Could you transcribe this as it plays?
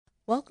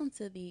Welcome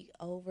to the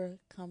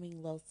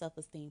Overcoming Low Self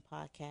Esteem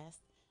podcast.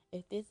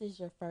 If this is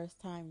your first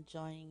time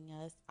joining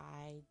us,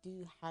 I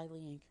do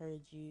highly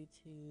encourage you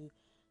to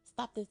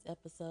stop this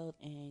episode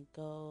and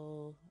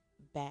go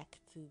back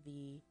to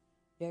the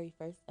very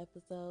first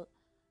episode.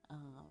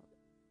 Um,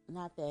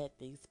 Not that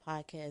these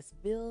podcasts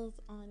build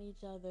on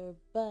each other,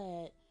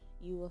 but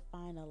you will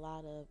find a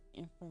lot of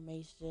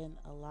information,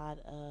 a lot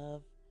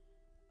of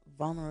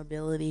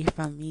vulnerability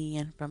from me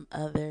and from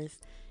others.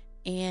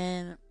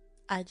 And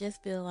I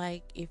just feel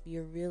like if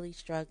you're really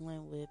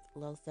struggling with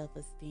low self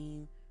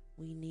esteem,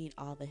 we need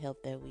all the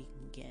help that we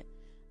can get.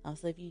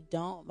 So if you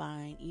don't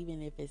mind,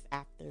 even if it's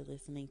after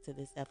listening to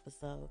this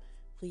episode,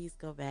 please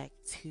go back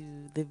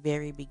to the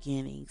very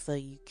beginning so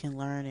you can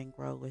learn and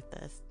grow with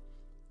us.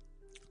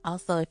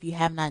 Also, if you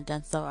have not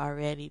done so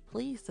already,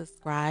 please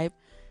subscribe.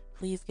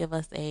 Please give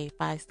us a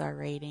 5-star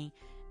rating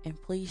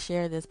and please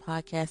share this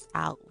podcast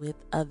out with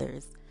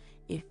others.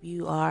 If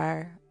you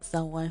are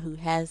someone who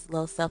has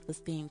low self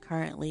esteem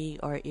currently,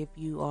 or if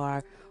you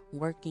are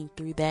working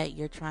through that,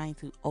 you're trying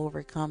to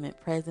overcome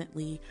it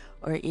presently,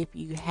 or if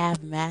you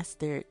have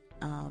mastered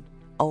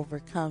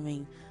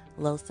overcoming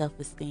low self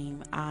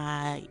esteem,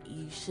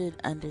 you should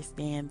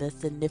understand the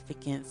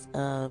significance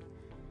of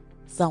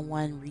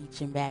someone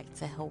reaching back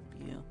to help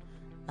you.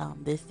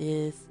 This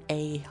is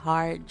a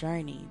hard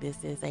journey.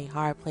 This is a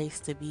hard place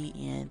to be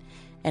in.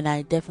 And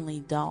I definitely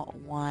don't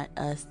want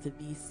us to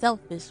be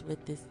selfish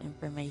with this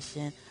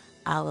information.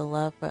 I would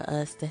love for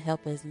us to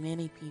help as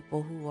many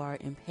people who are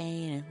in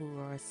pain and who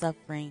are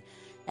suffering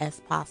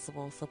as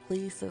possible. So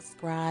please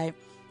subscribe.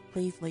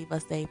 Please leave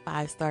us a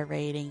 5-star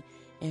rating.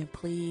 And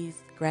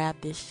please grab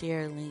this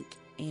share link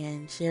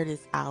and share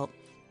this out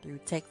through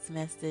text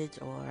message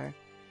or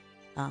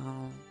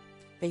um,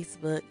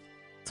 Facebook,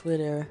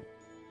 Twitter,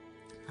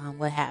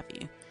 what have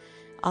you.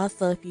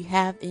 Also, if you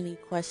have any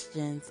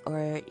questions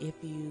or if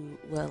you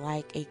would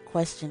like a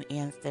question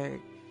answered,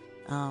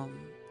 um,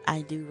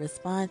 I do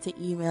respond to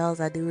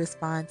emails, I do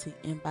respond to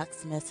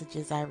inbox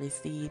messages I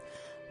receive,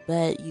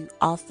 but you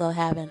also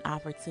have an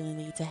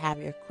opportunity to have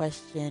your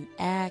question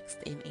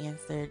asked and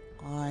answered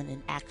on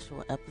an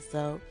actual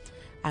episode.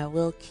 I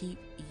will keep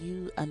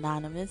you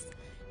anonymous,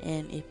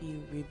 and if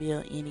you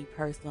reveal any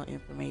personal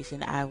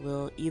information, I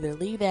will either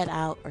leave that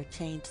out or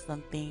change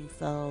something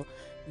so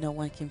no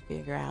one can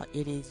figure out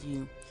it is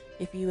you.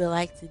 If you would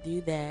like to do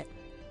that,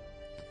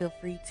 feel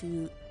free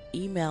to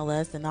email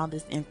us, and all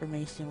this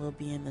information will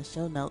be in the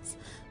show notes.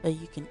 But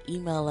you can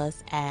email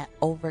us at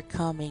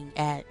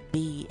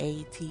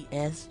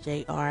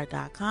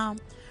overcoming@theatsjr.com,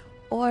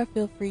 or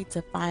feel free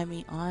to find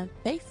me on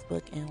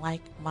Facebook and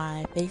like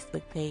my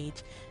Facebook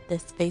page.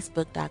 That's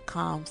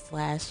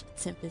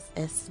facebook.com/Tempest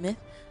S. Smith.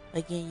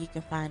 Again, you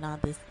can find all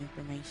this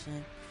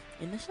information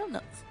in the show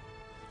notes.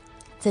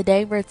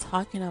 Today we're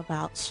talking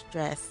about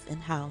stress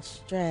and how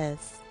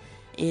stress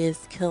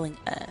is killing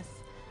us.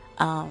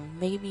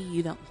 Maybe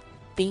you don't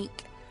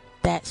think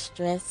that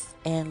stress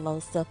and low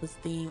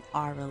self-esteem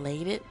are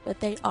related,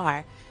 but they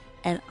are.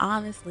 And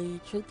honestly,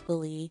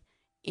 truthfully,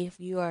 if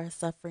you are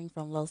suffering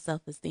from low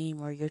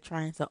self-esteem or you're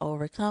trying to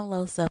overcome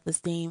low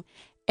self-esteem,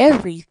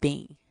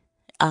 everything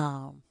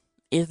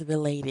is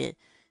related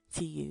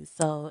to you.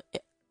 So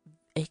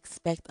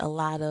expect a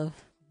lot of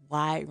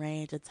wide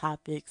range of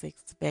topics.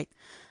 Expect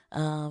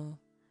um,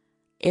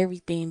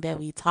 everything that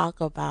we talk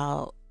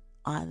about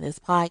on this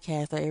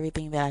podcast, or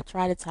everything that I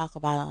try to talk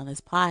about on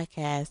this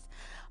podcast,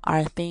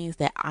 are things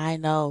that I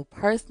know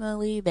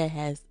personally that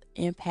has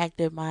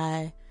impacted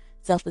my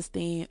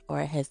self-esteem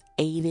or has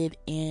aided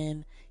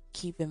in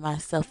keeping my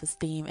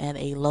self-esteem at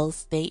a low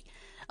state,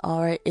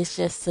 or it's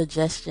just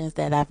suggestions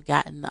that I've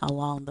gotten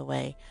along the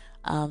way.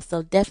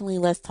 So definitely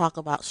let's talk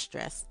about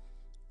stress.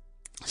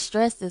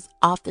 Stress is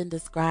often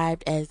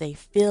described as a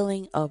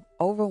feeling of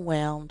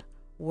overwhelmed,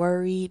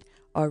 worried,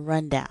 or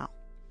run down.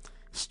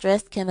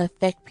 Stress can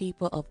affect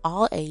people of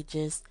all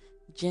ages,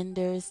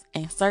 genders,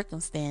 and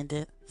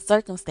circumstances,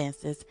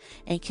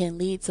 and can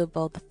lead to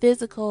both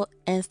physical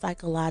and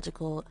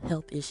psychological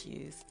health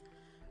issues.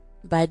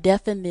 By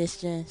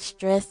definition,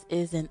 stress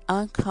is an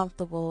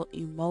uncomfortable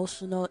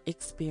emotional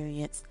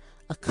experience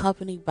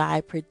accompanied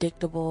by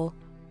predictable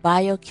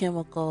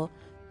biochemical,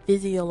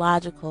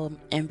 physiological,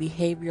 and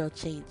behavioral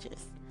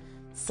changes.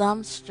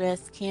 Some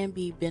stress can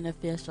be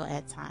beneficial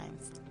at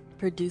times,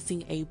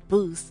 producing a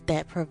boost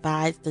that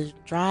provides the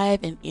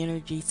drive and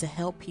energy to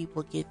help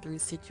people get through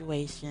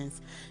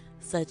situations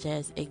such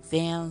as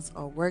exams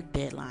or work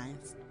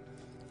deadlines.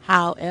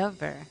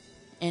 However,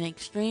 an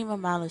extreme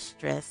amount of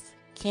stress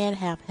can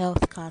have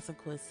health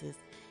consequences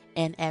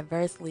and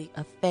adversely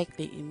affect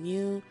the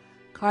immune,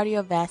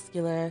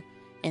 cardiovascular,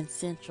 and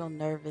central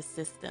nervous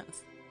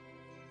systems.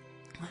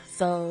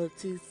 So,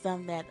 to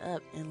sum that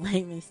up in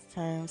layman's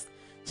terms,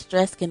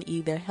 stress can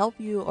either help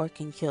you or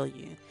can kill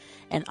you.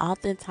 And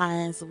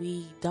oftentimes,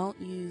 we don't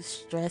use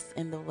stress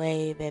in the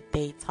way that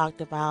they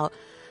talked about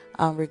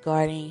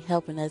regarding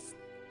helping us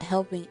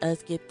helping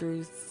us get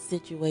through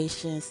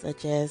situations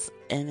such as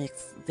an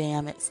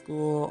exam at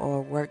school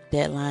or work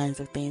deadlines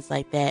or things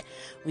like that.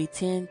 We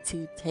tend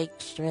to take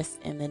stress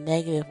in the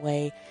negative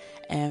way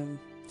and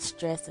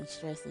stress and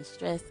stress and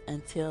stress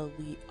until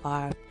we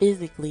are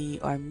physically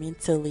or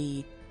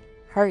mentally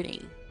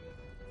hurting.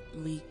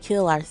 We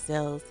kill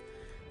ourselves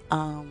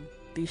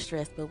through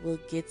stress, but we'll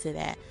get to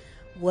that.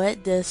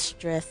 What does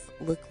stress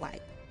look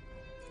like?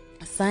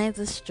 Signs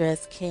of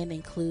stress can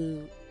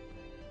include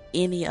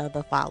any of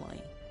the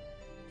following: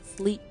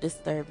 sleep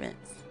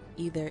disturbance,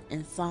 either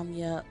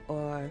insomnia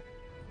or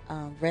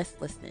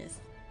restlessness,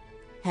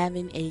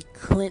 having a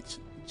clenched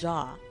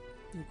jaw,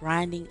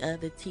 grinding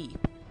of the teeth.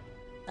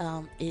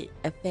 It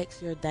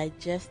affects your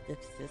digestive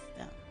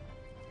system,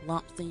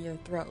 lumps in your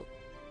throat,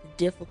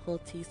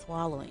 difficulty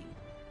swallowing,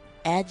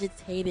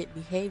 agitated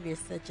behaviors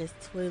such as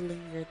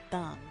twiddling your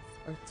thumbs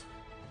or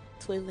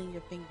twiddling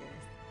your fingers,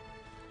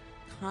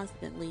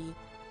 constantly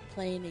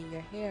playing in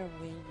your hair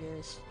when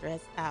you're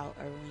stressed out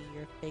or when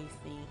you're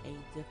facing a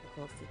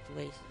difficult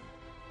situation,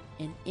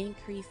 an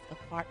increase of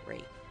heart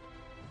rate,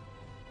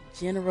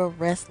 general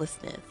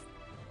restlessness,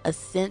 a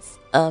sense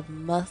of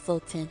muscle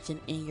tension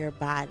in your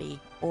body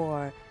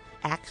or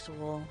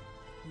actual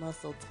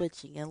muscle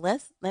twitching. And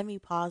let me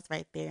pause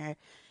right there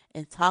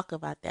and talk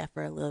about that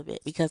for a little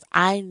bit, because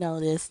I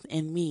noticed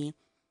in me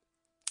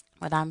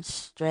when I'm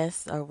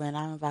stressed or when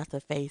I'm about to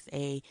face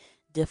a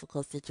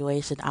difficult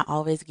situation, I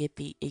always get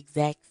the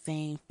exact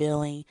same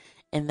feeling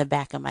in the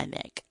back of my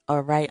neck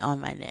or right on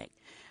my neck.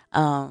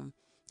 Um,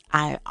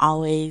 I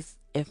always,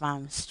 if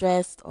I'm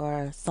stressed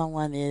or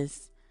someone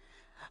is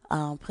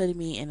putting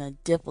me in a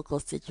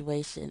difficult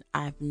situation,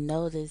 I've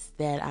noticed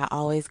that I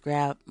always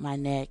grab my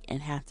neck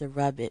and have to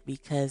rub it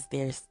because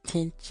there's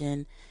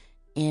tension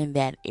in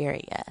that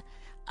area.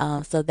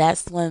 So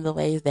that's one of the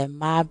ways that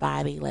my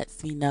body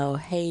lets me know,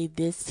 hey,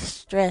 this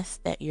stress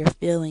that you're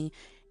feeling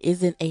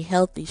isn't a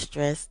healthy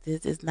stress.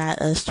 This is not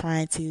us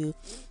trying to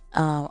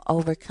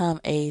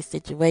overcome a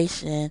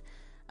situation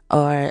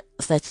or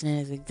such as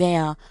an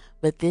exam,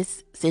 but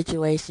this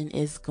situation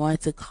is going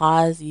to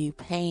cause you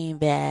pain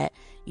that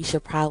you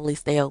should probably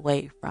stay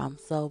away from.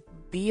 So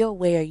be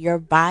aware your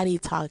body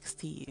talks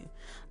to you.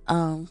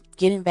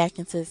 Getting back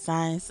into the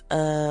science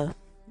of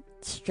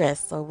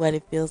stress or what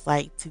it feels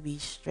like to be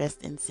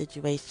stressed in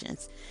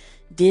situations: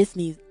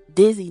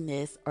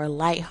 dizziness or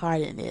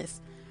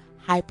lightheartedness,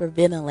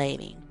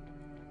 hyperventilating,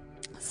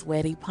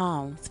 sweaty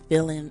palms,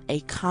 feeling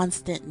a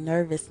constant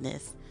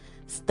nervousness,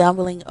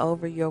 stumbling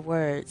over your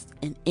words,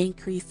 an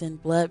increase in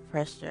blood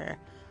pressure,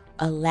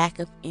 a lack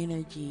of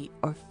energy,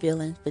 or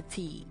feeling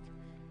fatigue.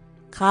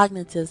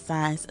 Cognitive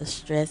signs of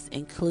stress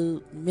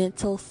include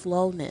mental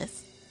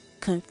slowness,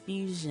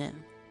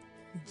 confusion,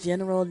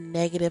 general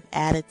negative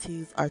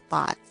attitudes or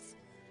thoughts,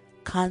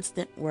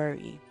 constant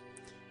worry,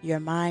 your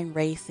mind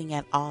racing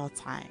at all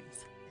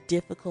times,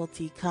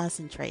 difficulty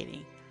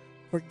concentrating,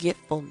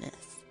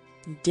 forgetfulness,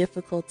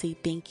 difficulty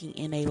thinking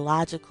in a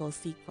logical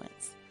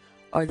sequence,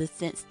 or the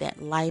sense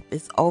that life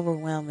is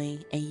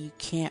overwhelming and you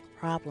can't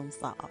problem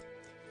solve.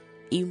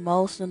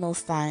 Emotional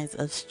signs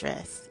of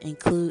stress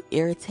include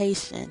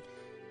irritation,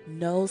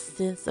 no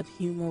sense of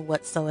humor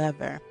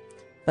whatsoever,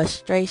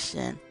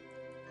 frustration,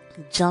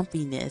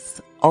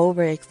 jumpiness,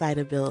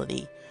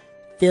 overexcitability,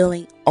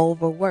 feeling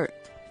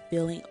overworked,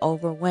 feeling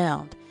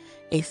overwhelmed,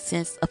 a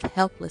sense of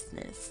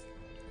helplessness.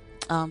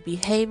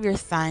 Behavior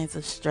signs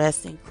of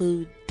stress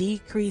include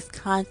decreased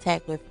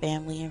contact with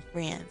family and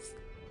friends,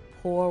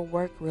 poor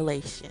work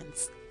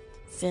relations,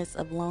 sense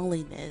of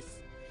loneliness,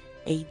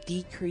 a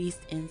decrease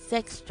in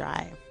sex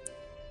drive,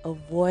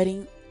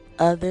 avoiding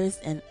others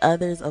and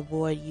others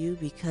avoid you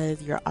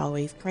because you're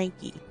always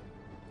cranky.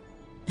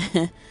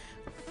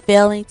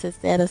 Failing to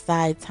set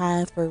aside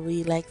times for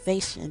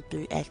relaxation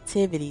through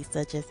activities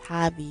such as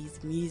hobbies,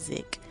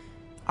 music,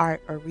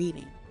 art, or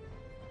reading.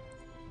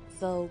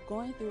 So,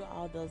 going through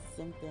all those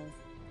symptoms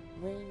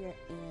when you're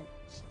in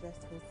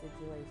stressful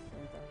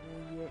situations or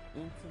when you're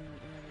entering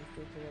in a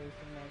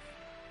situation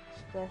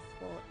that's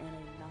stressful in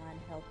a non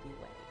healthy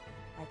way.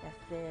 Like I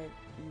said,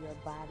 your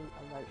body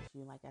alerts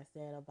you. Like I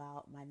said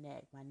about my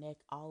neck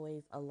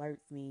always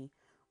alerts me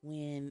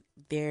when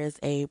there's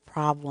a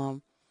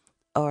problem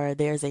or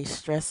there's a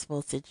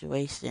stressful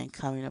situation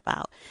coming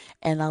about.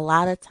 And a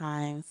lot of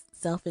times,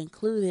 self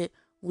included,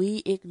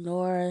 we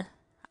ignore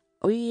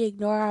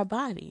our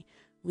body.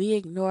 We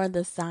ignore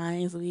the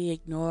signs, we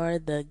ignore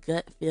the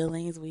gut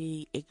feelings,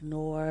 we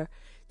ignore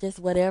just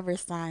whatever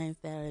signs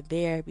that are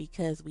there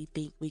because we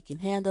think we can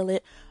handle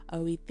it, or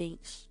we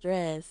think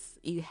stress,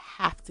 you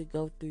have to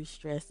go through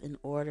stress in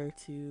order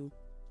to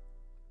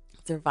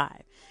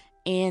survive.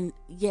 And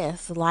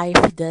yes,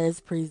 life does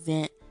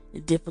present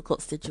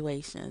difficult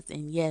situations,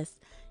 and yes,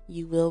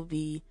 you will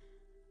be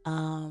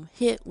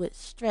hit with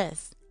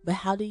stress. But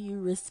how do you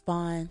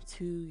respond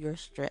to your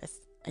stress?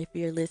 If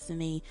you're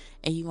listening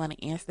and you want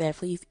to answer that,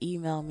 please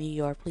email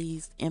me or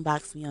please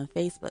inbox me on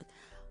Facebook.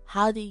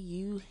 How do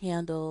you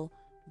handle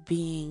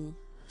being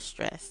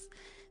stressed?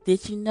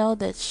 Did you know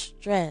that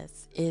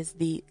stress is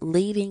the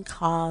leading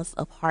cause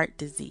of heart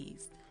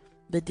disease,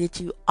 But did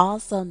you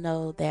also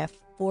know that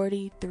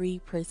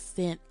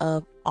 43%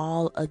 of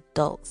all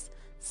adults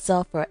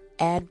suffer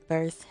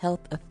adverse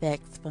health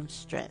effects from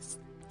stress?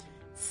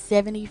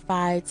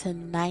 75 to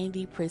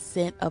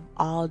 90% of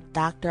all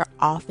doctor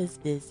office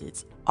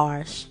visits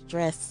are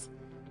stress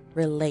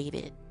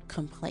related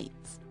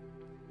complaints.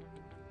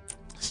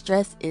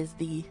 Stress is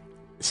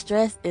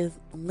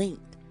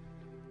linked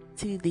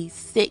to the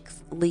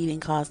sixth leading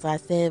cause. So I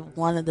said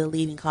one of the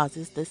leading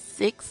causes. The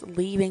sixth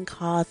leading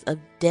cause of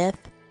death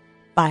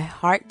by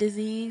heart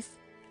disease,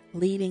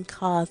 leading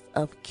cause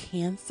of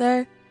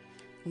cancer,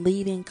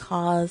 leading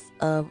cause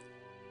of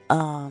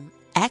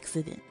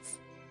accidents,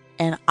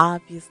 and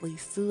obviously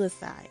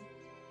suicide.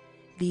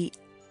 The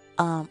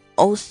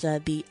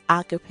OSHA, the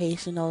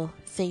Occupational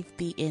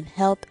Safety and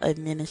Health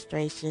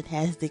Administration,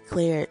 has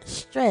declared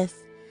stress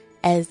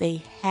as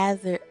a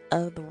hazard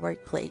of the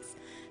workplace.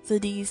 So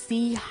do you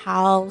see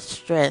how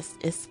stress,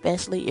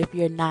 especially if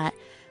you're not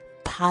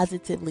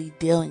positively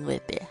dealing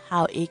with it,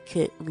 how it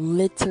could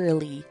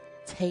literally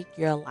take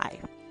your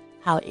life,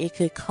 how it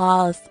could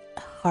cause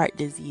heart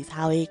disease,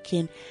 how it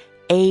can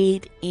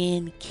aid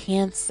in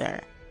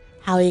cancer,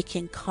 how it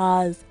can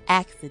cause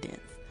accidents.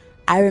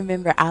 I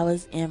remember I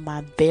was in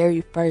my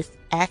very first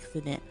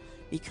accident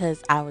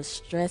because I was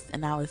stressed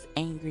and I was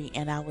angry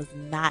and I was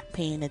not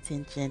paying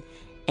attention,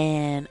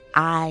 and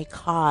I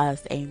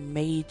caused a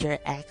major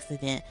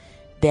accident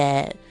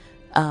that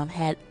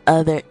had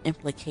other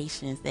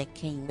implications that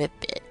came with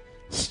it.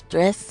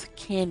 Stress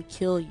can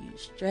kill you.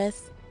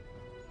 Stress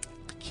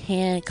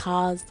can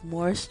cause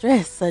more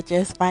stress, such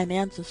as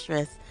financial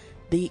stress,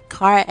 the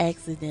car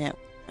accident,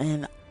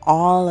 and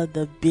all of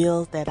the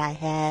bills that I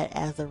had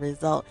as a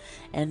result,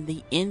 and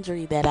the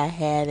injury that I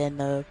had, and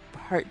the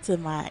hurt to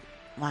my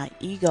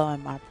ego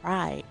and my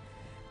pride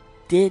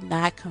did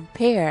not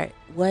compare.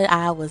 What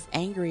I was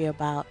angry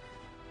about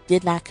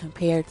did not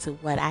compare to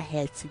what I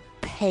had to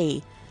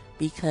pay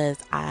because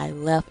I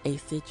left a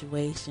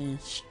situation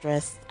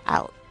stressed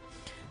out.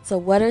 So,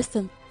 what are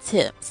some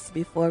tips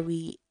before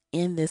we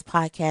end this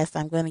podcast?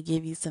 I'm going to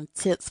give you some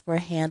tips for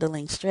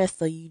handling stress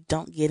so you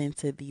don't get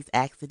into these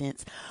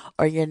accidents,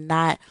 or you're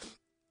not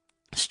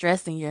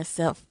stressing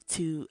yourself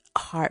to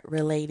heart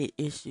related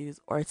issues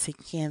or to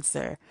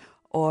cancer,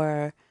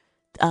 or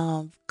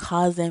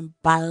causing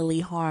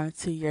bodily harm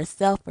to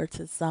yourself or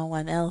to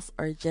someone else,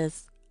 or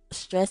just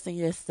stressing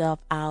yourself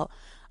out.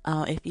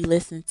 If you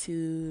listen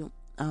to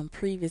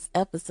previous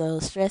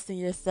episodes, stressing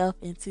yourself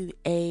into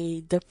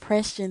a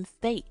depression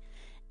state,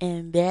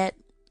 and that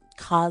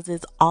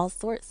causes all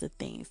sorts of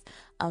things.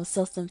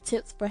 So some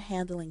tips for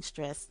handling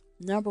stress.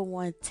 Number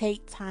one,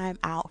 take time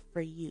out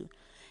for you.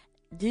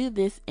 Do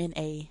this in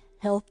a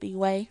healthy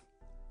way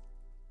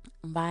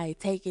by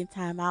taking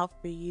time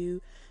out for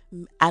you.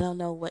 I don't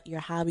know what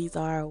your hobbies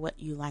are, or what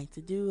you like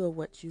to do, or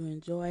what you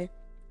enjoy,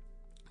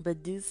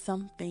 but do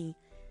something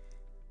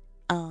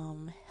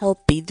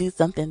healthy. Do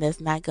something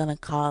that's not gonna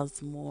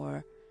cause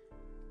more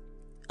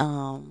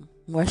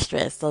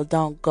stress. So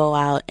don't go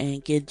out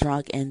and get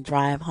drunk and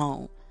drive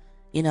home.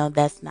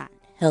 That's not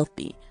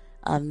healthy.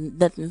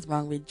 Nothing's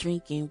wrong with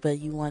drinking, but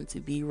you want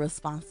to be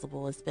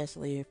responsible,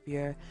 especially if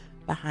you're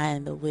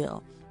behind the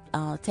wheel.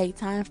 Take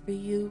time for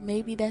you.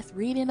 Maybe that's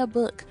reading a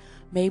book.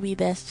 Maybe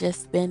that's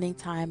just spending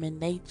time in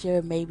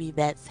nature. Maybe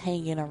that's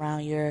hanging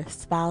around your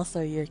spouse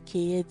or your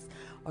kids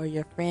or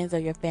your friends or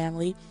your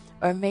family.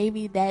 Or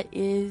maybe that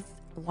is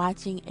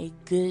watching a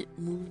good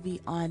movie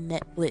on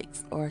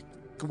Netflix, or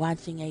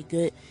watching a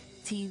good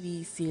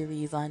TV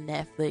series on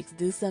Netflix.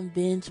 Do some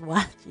binge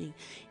watching,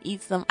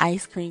 eat some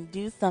ice cream,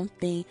 do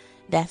something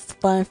that's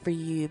fun for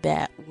you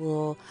that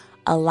will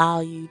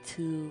allow you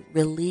to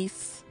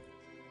release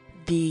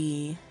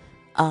the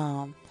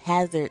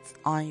hazards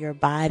on your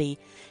body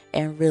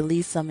and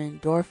release some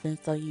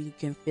endorphins so you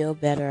can feel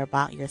better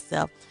about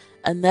yourself.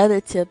 Another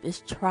tip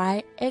is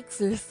try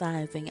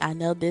exercising. I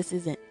know this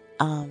isn't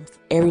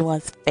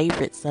everyone's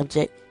favorite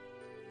subject,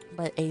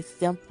 but a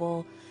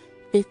simple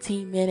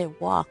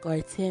 15-minute walk or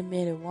a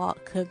 10-minute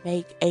walk could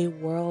make a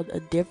world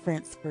of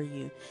difference for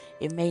you.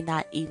 It may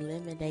not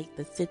eliminate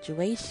the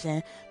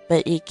situation,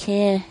 but it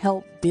can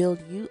help build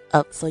you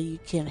up so you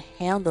can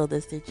handle the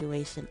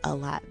situation a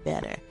lot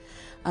better.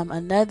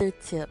 Another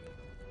tip,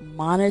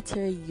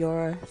 monitor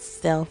your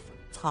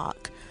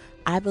self-talk.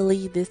 I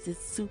believe this is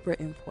super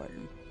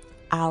important.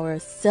 Our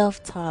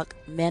self-talk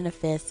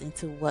manifests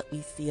into what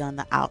we see on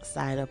the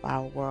outside of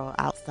our world,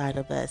 outside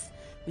of us.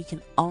 We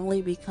can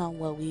only become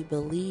what we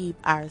believe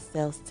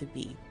ourselves to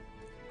be.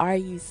 Are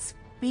you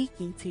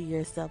speaking to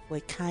yourself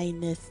with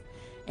kindness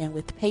and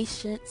with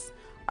patience?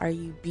 Are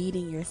you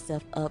beating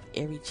yourself up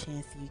every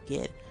chance you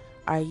get?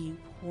 Are you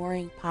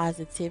pouring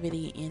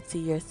positivity into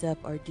yourself,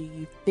 or do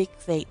you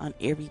fixate on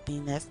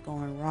everything that's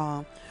going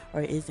wrong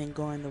or isn't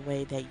going the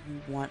way that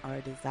you want or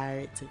desire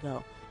it to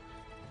go?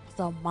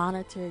 So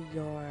monitor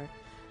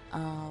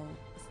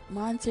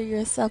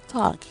your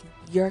self-talk.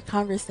 Your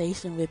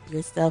conversation with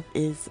yourself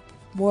is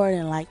more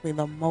than likely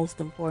the most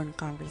important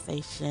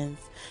conversations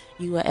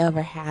you will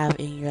ever have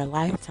in your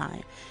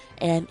lifetime.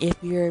 And if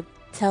you're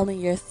telling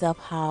yourself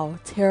how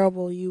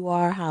terrible you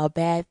are, how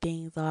bad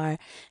things are,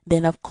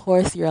 then of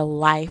course your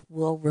life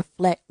will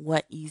reflect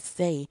what you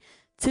say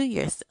to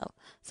yourself.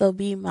 So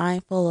be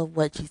mindful of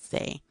what you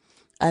say.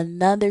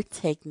 Another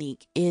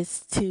technique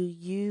is to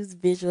use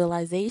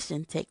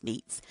visualization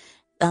techniques.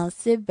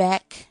 Sit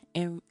back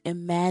and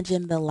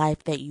imagine the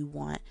life that you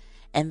want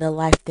and the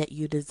life that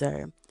you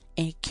deserve,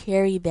 and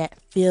carry that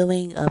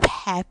feeling of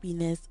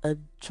happiness, of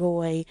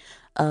joy,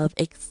 of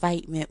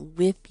excitement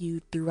with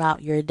you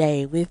throughout your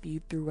day, with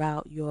you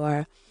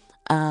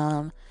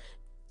um,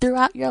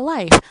 throughout your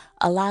life.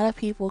 A lot of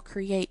people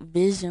create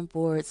vision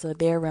boards so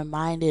they're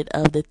reminded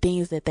of the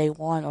things that they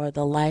want or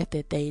the life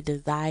that they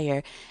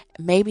desire.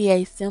 Maybe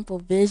a simple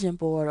vision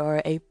board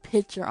or a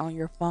picture on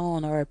your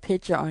phone or a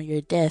picture on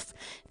your desk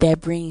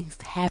that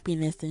brings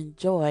happiness and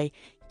joy.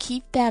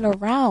 Keep that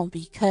around,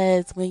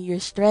 because when you're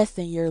stressed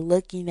and you're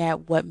looking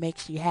at what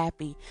makes you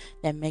happy,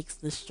 that makes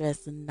the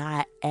stress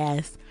not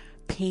as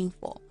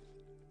painful.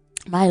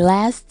 My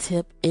last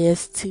tip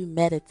is to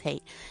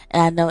meditate.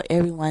 And I know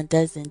everyone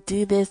doesn't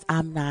do this.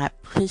 I'm not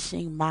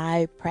pushing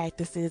my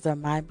practices or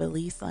my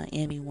beliefs on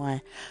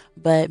anyone,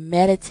 but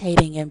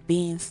meditating and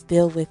being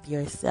still with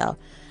yourself,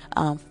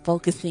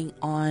 focusing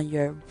on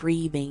your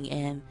breathing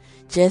and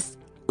just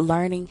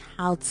learning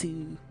how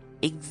to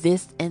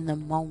exist in the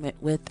moment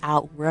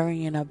without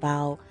worrying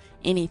about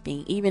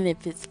anything, even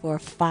if it's for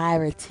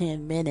 5 or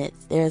 10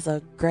 minutes. There's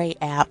a great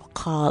app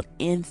called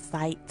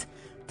Insight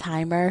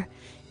Timer.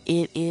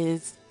 It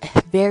is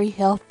very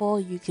helpful.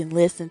 You can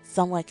listen,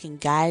 someone can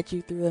guide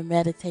you through a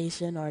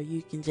meditation, or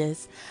you can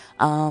just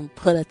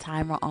put a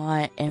timer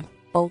on and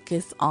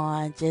focus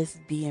on just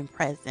being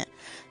present.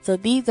 So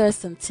these are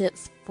some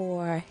tips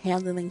for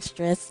handling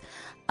stress.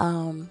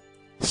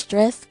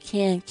 Stress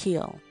can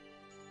kill.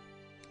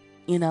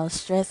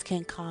 Stress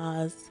can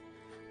cause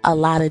a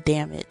lot of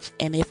damage.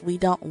 And if we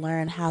don't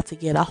learn how to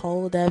get a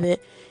hold of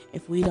it,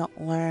 if we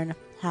don't learn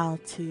how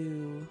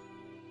to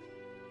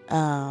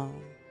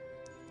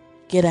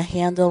get a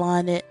handle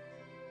on it,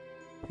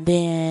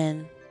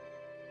 then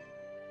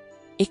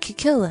it could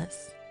kill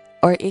us,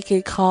 or it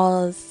could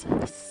cause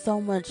so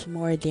much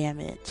more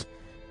damage.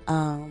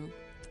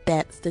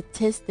 That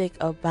statistic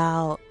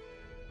about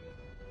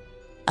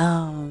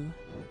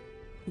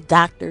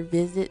doctor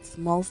visits,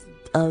 most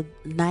of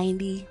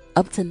 90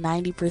 up to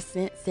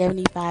 90%,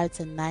 75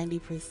 to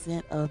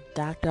 90% of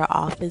doctor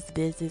office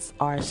visits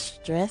are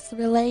stress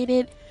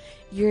related.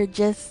 You're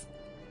just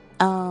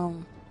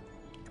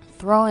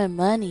throwing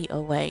money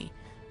away,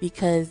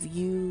 because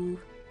you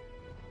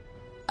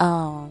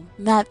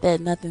not that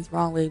nothing's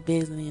wrong with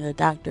visiting a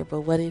doctor,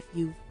 but what if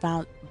you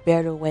found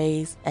better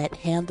ways at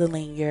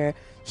handling your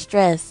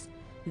stress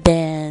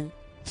than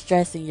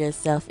stressing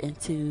yourself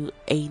into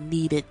a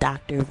needed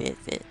doctor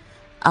visit?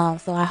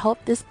 So I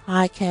hope this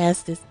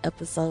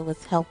episode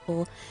was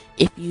helpful.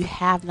 If you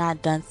have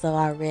not done so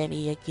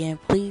already, again,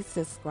 please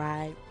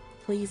subscribe.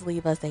 Please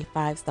leave us a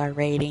 5-star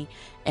rating,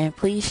 and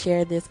please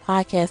share this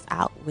podcast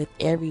out with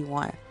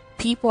everyone.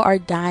 People are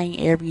dying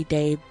every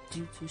day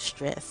due to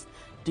stress,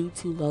 due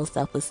to low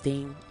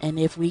self-esteem. And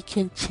if we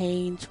can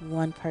change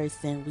one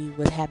person, we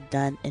would have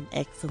done an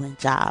excellent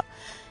job.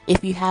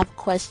 If you have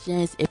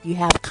questions, if you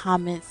have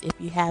comments, if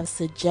you have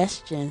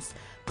suggestions,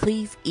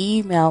 please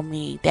email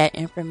me. That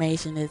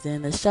information is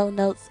in the show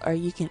notes, or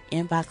you can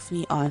inbox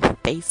me on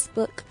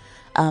Facebook.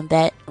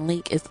 That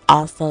link is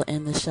also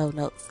in the show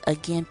notes.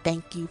 Again,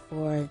 thank you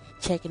for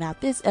checking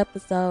out this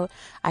episode.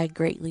 I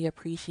greatly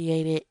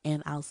appreciate it,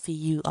 and I'll see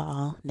you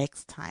all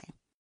next time.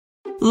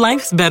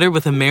 Life's better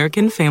with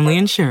American Family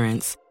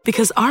Insurance,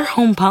 because our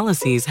home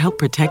policies help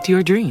protect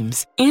your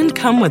dreams and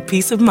come with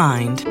peace of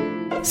mind.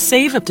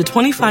 Save up to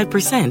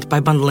 25% by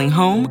bundling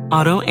home,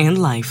 auto,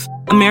 and life.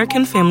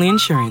 American Family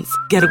Insurance.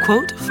 Get a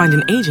quote, find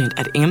an agent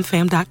at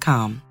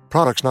amfam.com.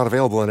 Products not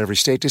available in every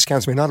state.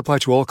 Discounts may not apply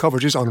to all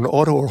coverages on an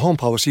auto or home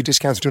policy.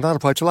 Discounts do not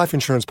apply to life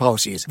insurance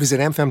policies. Visit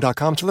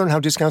amfam.com to learn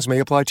how discounts may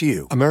apply to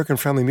you. American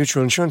Family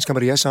Mutual Insurance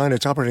Company, SI, and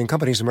its operating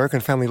companies,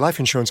 American Family Life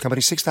Insurance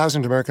Company,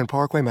 6000 American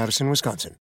Parkway, Madison, Wisconsin.